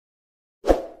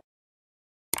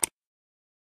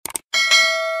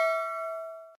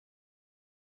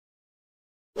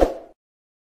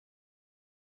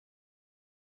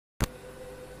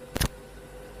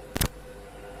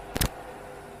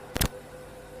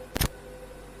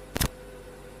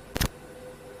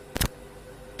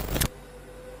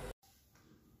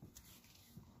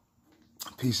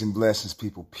Peace and blessings,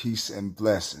 people. Peace and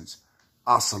blessings.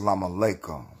 Assalamu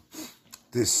alaikum.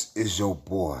 This is your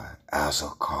boy,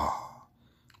 Azakar,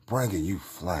 bringing you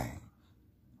flame.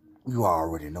 You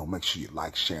already know. Make sure you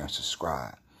like, share, and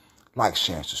subscribe. Like,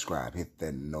 share, and subscribe. Hit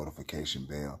that notification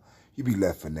bell. You be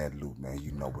left in that loop, man.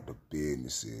 You know what the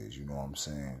business is. You know what I'm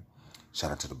saying? Shout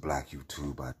out to the black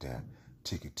YouTube out there.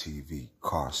 Ticket TV,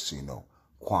 Carcino,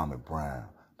 Kwame Brown,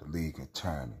 the league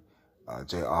attorney,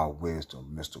 J.R.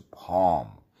 Wisdom, Mr.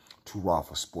 Palmer, Too Raw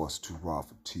for Sports, Too Raw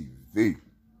for TV.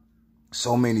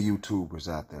 So many YouTubers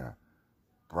out there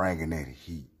bringing that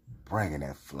heat, bringing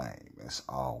that flame. That's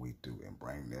all we do, and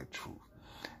bring that truth.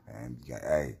 And,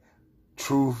 hey,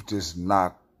 truth just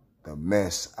knock the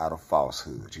mess out of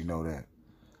falsehood. You know that?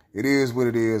 It is what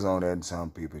it is on that, and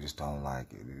some people just don't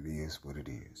like it. It is what it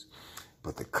is.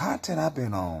 But the content I've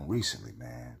been on recently,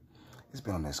 man, it's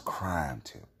been on this crime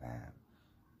tip, man.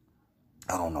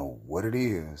 I don't know what it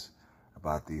is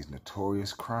about these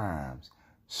notorious crimes,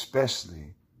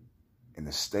 especially in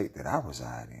the state that I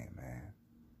reside in, man.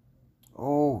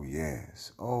 Oh,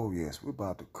 yes. Oh, yes. We're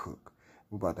about to cook.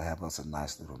 We're about to have us a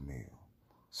nice little meal.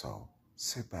 So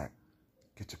sit back,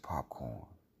 get your popcorn.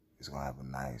 It's going to have a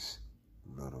nice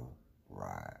little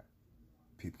ride.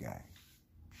 Peep gang.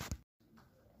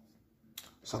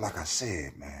 So like I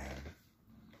said, man,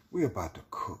 we're about to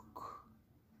cook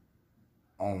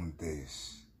on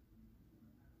this.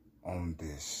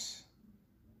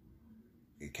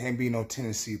 It can't be no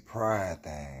Tennessee pride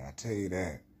thing, I tell you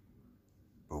that.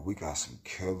 But we got some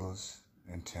killers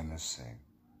in Tennessee.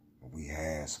 We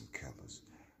had some killers.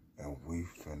 And we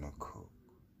finna cook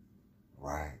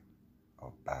right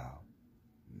about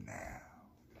now.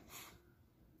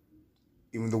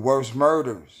 Even the worst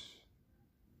murders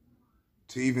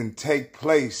to even take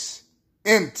place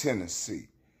in Tennessee.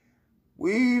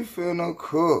 We finna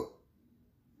cook.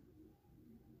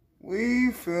 We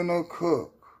finna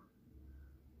cook.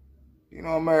 You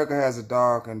know, America has a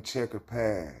dark and checkered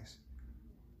past,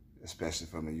 especially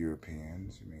from the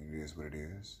Europeans. I mean, it is what it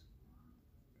is.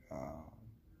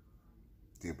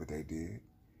 Did what they did.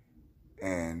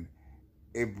 And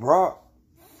it brought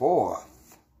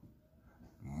forth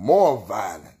more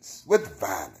violence with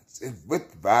violence,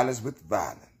 with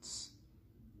violence.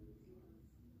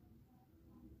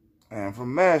 And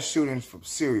from mass shootings from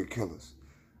serial killers,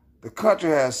 the country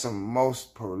has some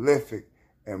most prolific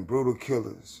and brutal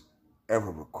killers ever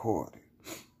recorded.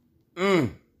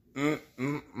 According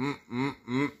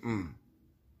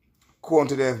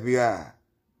to the FBI,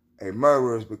 a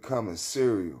murderer is becoming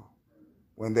serial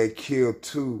when they kill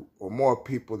two or more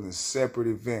people in separate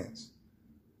events,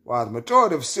 while the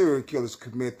majority of serial killers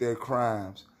commit their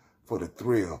crimes for the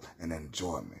thrill and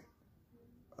enjoyment.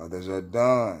 Others are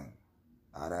done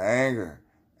out of anger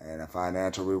and a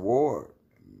financial reward.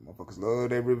 Motherfuckers love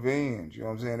their revenge, you know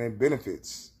what I'm saying? Their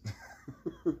benefits.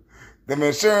 Them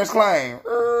insurance claim.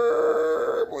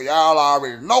 Well, y'all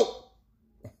already know.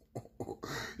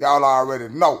 Y'all already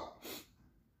know.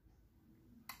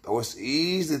 Though it's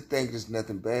easy to think there's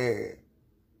nothing bad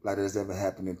like that's ever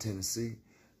happened in Tennessee.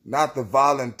 Not the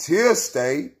volunteer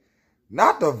state.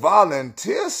 Not the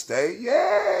volunteer state,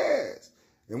 yes.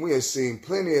 And we have seen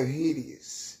plenty of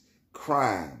hideous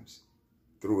crimes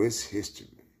through its history.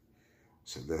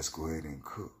 So let's go ahead and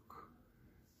cook.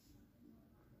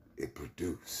 It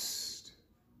produced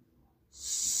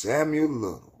Samuel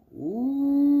Little.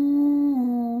 Ooh.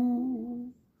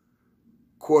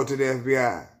 According to the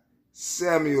FBI,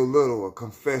 Samuel Little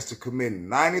confessed to committing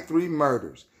 93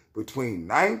 murders between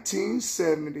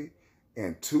 1970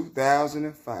 and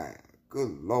 2005.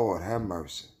 Good Lord, have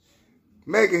mercy.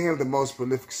 Making him the most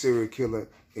prolific serial killer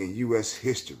in U.S.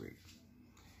 history.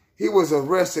 He was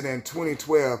arrested in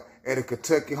 2012 at a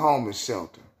Kentucky homeless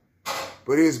shelter,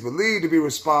 but he is believed to be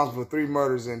responsible for 3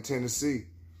 murders in Tennessee.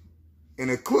 And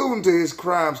including to his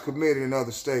crimes committed in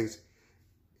other states,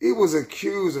 he was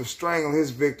accused of strangling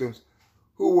his victims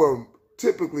who were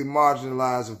typically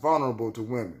marginalized and vulnerable to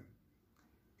women.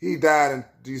 He died in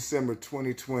December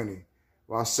 2020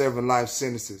 while serving life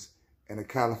sentences in a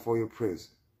California prison.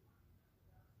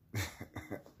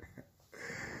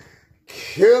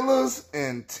 Killers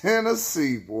in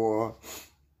Tennessee, boy.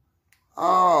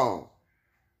 Oh,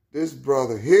 this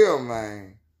brother here,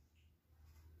 man.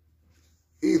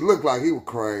 He looked like he was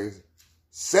crazy.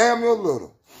 Samuel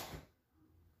Little.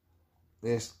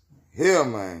 This here,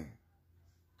 man.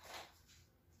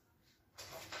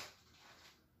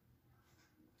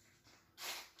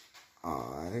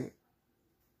 All right.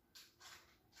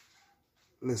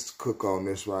 Let's cook on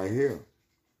this right here.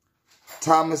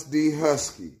 Thomas D.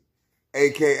 Husky,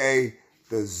 a.k.a.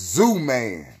 the Zoo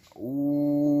Man.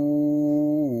 Ooh.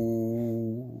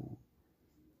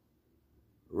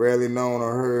 rarely known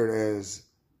or heard as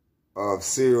of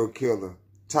serial killer.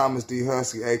 Thomas D.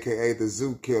 Husky, a.k.a. the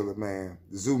Zoo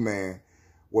Man,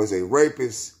 was a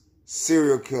rapist,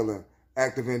 serial killer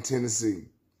active in Tennessee.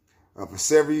 For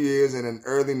several years in the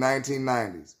early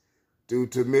 1990s, due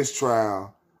to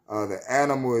mistrial, the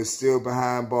animal is still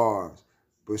behind bars,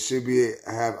 but should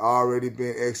have already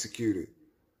been executed.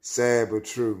 Sad but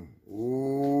true.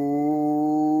 Ooh.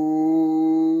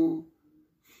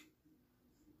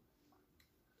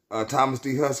 Thomas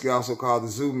D. Husky, also called the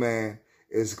Zoo Man,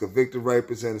 is a convicted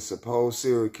rapist and a supposed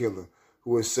serial killer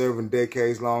who is serving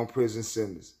decades-long prison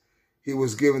sentence. He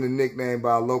was given the nickname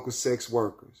by local sex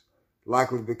workers,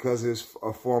 likely because of his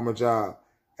former job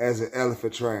as an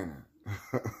elephant trainer.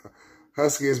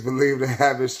 Husky is believed to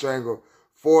have strangled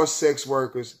 4 sex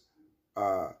workers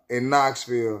in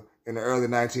Knoxville in the early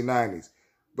 1990s.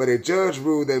 But a judge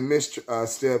ruled that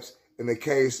missteps in the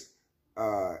case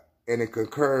and a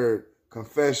concurred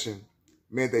confession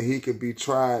meant that he could be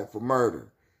tried for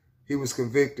murder. He was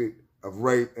convicted of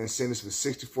rape and sentenced for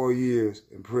 64 years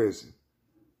in prison.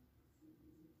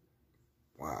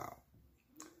 Wow.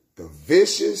 The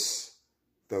vicious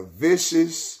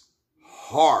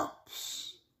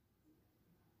Harps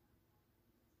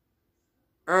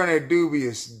earn a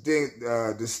dubious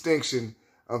distinction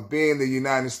of being the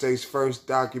United States' first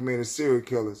documented serial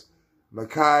killers.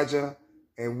 Micajah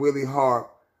and Willie Harp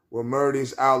were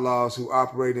murderous outlaws who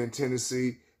operated in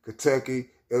Tennessee, Kentucky,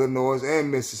 Illinois, and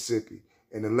Mississippi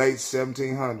in the late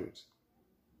 1700s.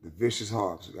 The vicious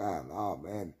Harps. God, oh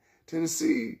man,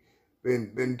 Tennessee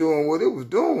been doing what it was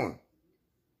doing.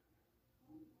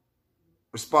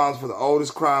 Responsible for the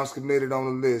oldest crimes committed on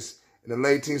the list. In the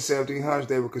late 1700s,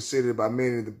 they were considered by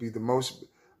many to be the most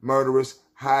murderous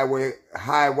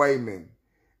highwaymen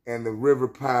and the river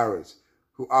pirates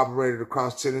who operated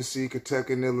across Tennessee,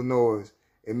 Kentucky, and Illinois,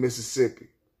 and Mississippi.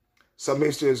 Some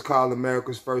historians call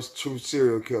America's first true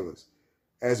serial killers,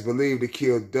 as believed to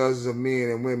kill dozens of men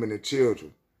and women and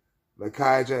children.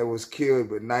 Micajah was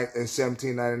killed in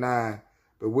 1799,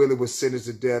 but Willie was sentenced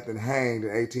to death and hanged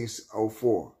in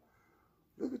 1804.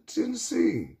 Look at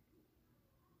Tennessee.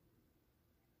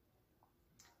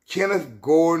 Kenneth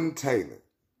Gordon Taylor,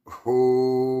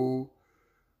 who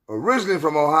originally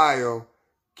from Ohio,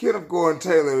 Kenneth Gordon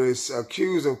Taylor is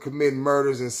accused of committing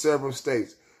murders in several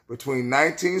states between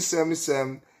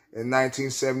 1977 and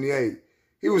 1978.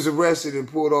 He was arrested and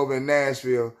pulled over in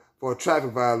Nashville for a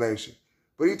traffic violation,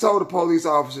 but he told the police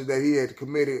officer that he had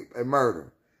committed a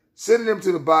murder, sending him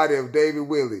to the body of David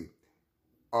Willie.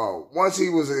 Once he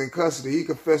was in custody, he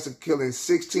confessed to killing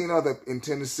 16 others in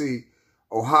Tennessee,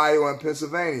 Ohio, and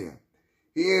Pennsylvania.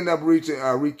 He ended up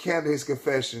recanting his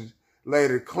confessions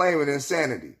later, claiming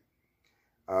insanity,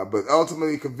 but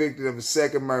ultimately convicted of a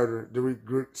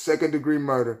second-degree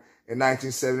murder in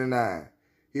 1979.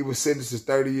 He was sentenced to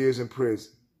 30 years in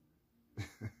prison.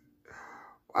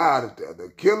 Wow,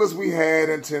 the killers we had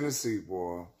in Tennessee,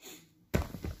 boy.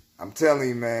 I'm telling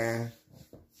you, man.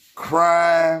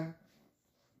 Crime,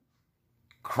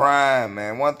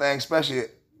 man. One thing, especially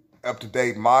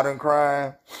up-to-date modern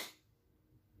crime,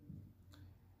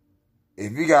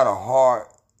 if you got a heart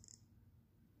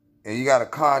and you got a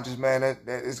conscience, man,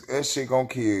 that shit gonna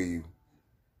kill you.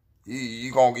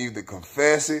 You gonna either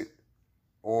confess it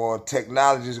or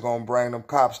technology is gonna bring them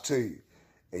cops to you.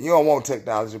 And you don't want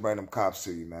technology to bring them cops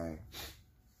to you, man.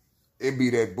 It be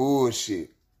that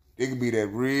bullshit. It could be that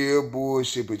real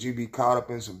bullshit, but you be caught up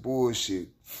in some bullshit.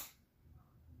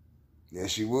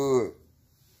 Yes, you would.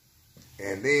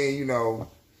 And then, you know,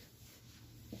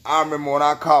 I remember when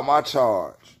I caught my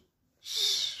charge.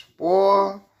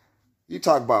 Boy, you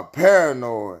talk about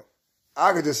paranoid.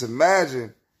 I could just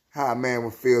imagine how a man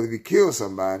would feel if he killed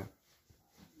somebody.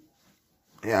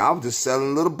 Yeah, I was just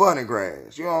selling little bunny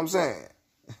grass. You know what I'm saying?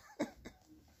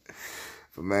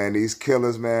 But, man, these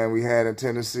killers, man, we had in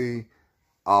Tennessee,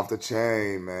 off the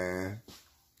chain, man.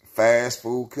 Fast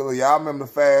food killer. Y'all remember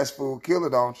the fast food killer,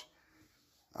 don't you?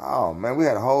 Oh, man, we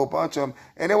had a whole bunch of them.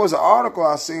 And there was an article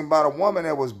I seen about a woman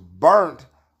that was burnt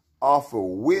off of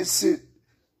Wissett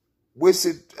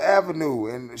Avenue.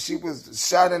 And she was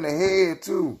shot in the head,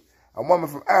 too. A woman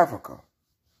from Africa.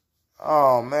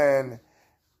 Oh, man.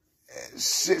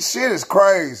 Shit is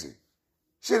crazy.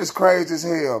 Shit is crazy as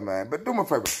hell, man. But do me a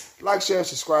favor. Like, share,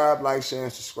 subscribe. Like, share,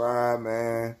 and subscribe,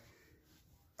 man.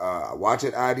 Watch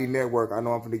it ID Network. I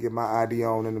know I'm going to get my ID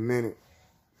on in a minute.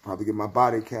 Probably get my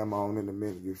body cam on in a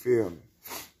minute. You feel me?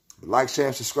 But like, share,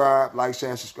 and subscribe. Like, share,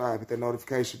 and subscribe. Hit that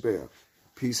notification bell.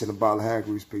 Peace and a bottle of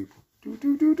haggries, people.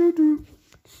 Do.